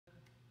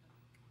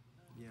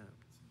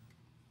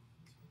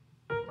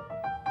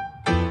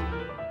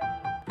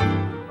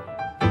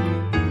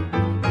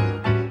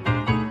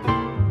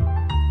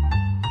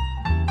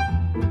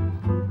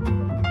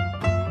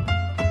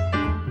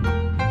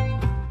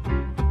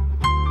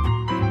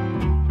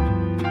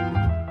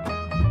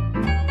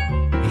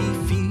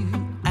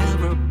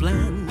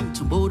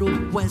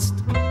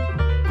west.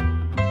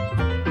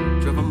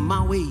 Driving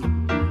my way,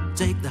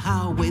 take the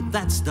highway,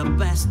 that's the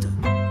best.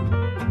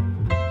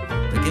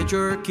 To get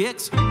your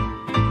kicks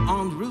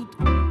on Route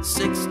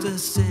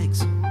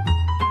 66.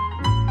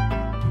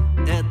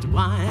 It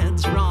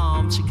winds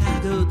from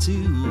Chicago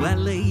to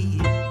LA.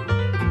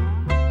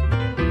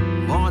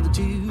 More than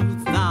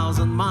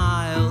 2,000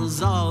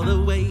 miles all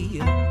the way.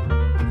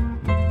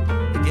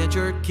 To get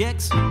your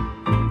kicks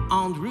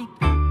on Route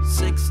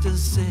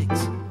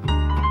 66.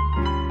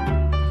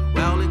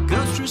 Well, it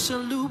goes through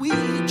St.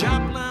 Louis,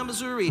 Joplin,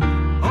 Missouri.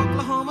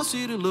 Oklahoma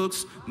City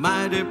looks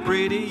mighty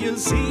pretty, you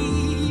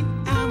see.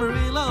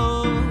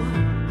 Amarillo,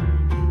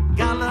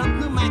 Gallup,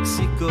 New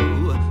Mexico,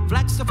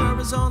 Flagstaff,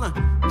 Arizona.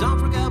 Don't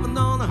forget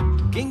Winona,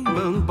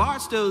 Kingman,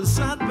 Barstow,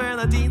 San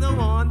Bernardino.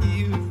 Want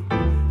you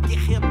get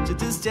hip to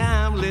this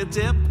timely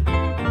tip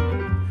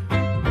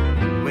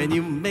when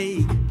you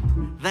make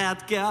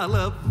that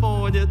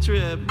California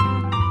trip.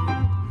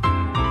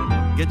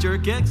 Get your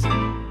kicks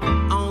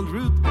on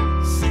Route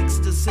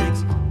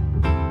 66.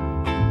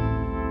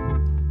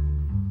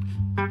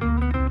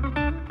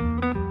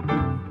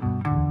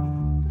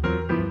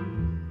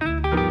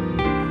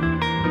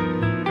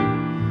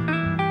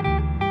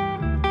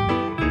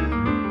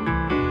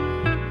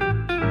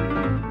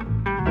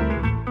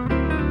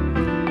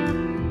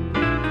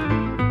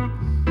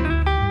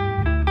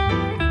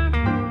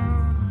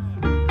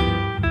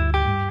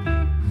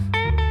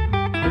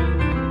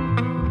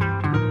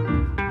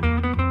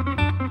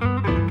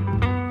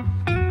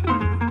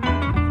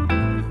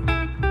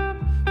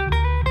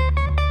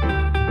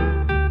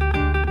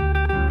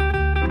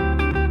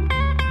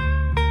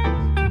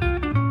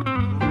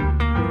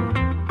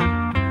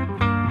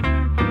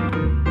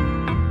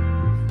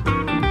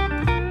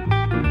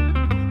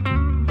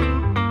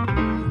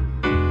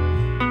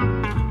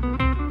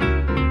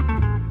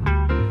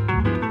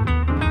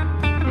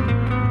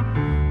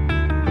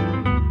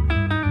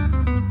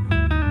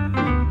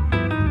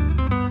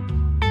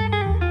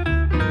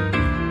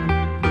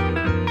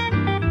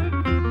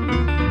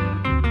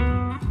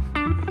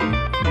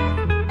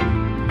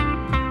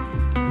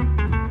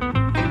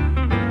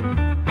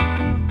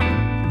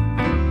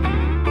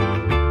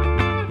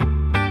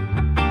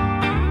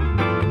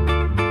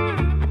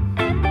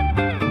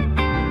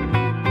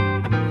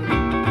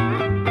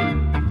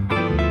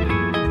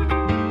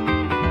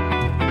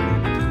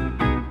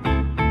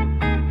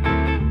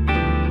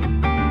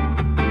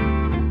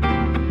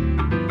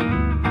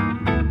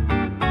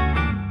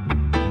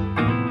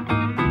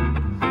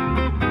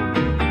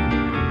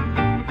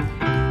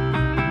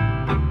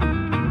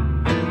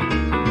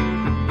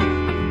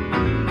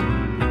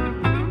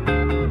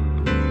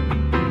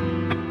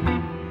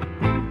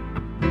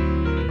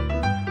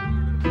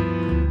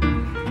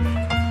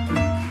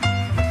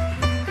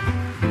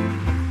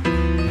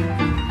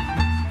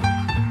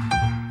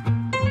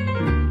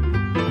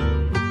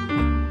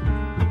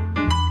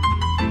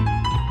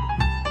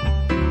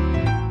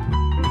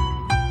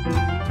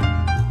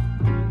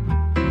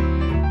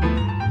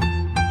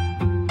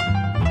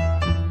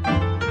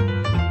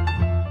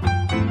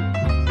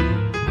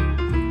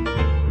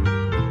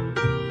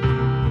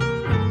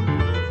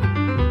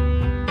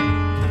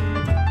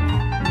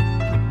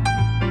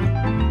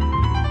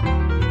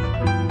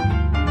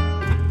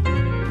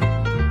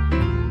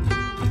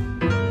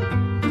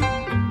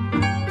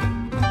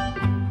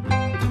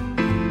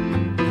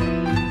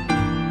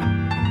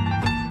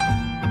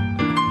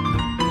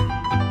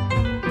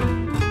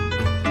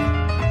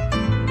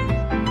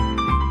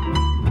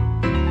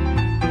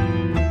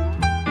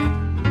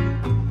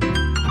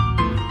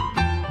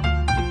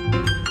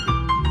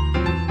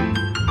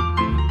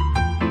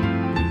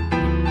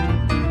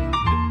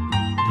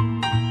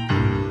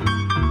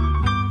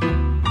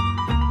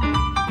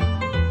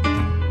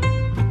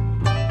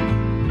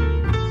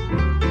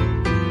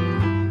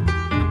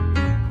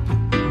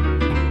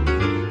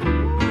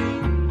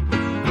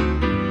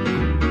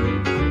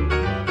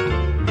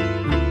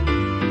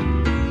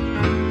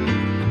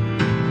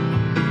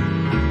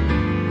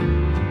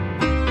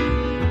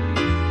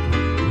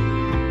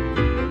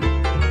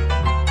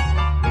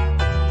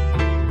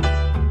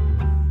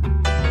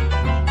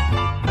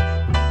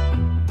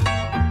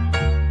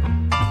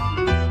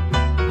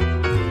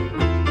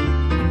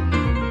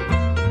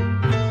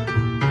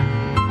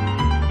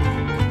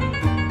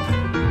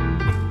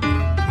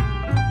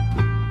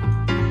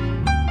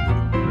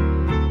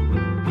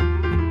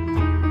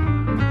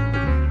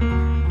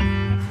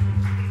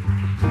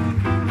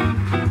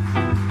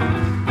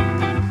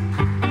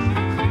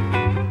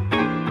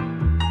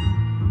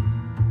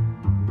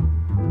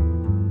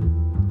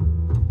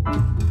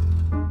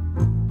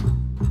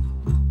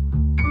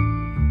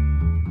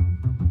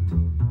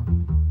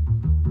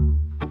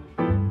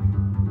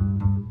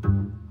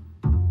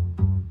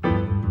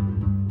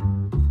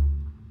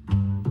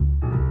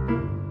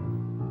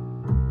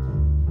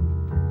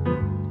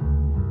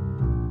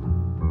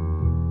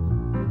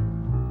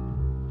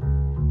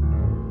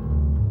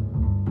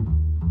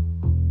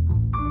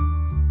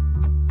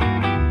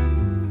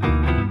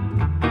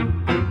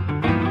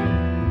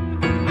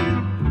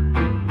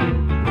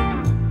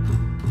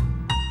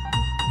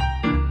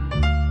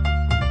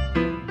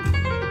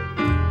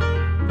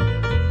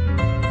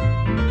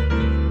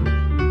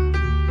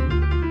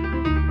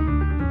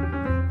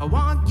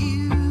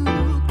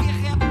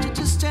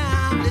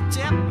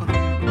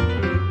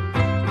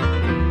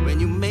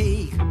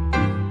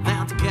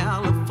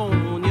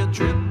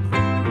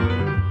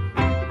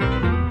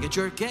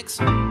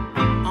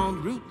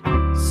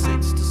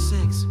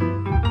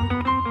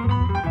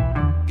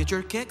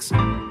 kicks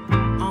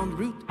on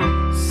Route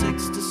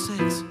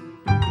 66.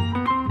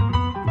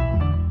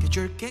 Get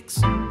your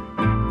kicks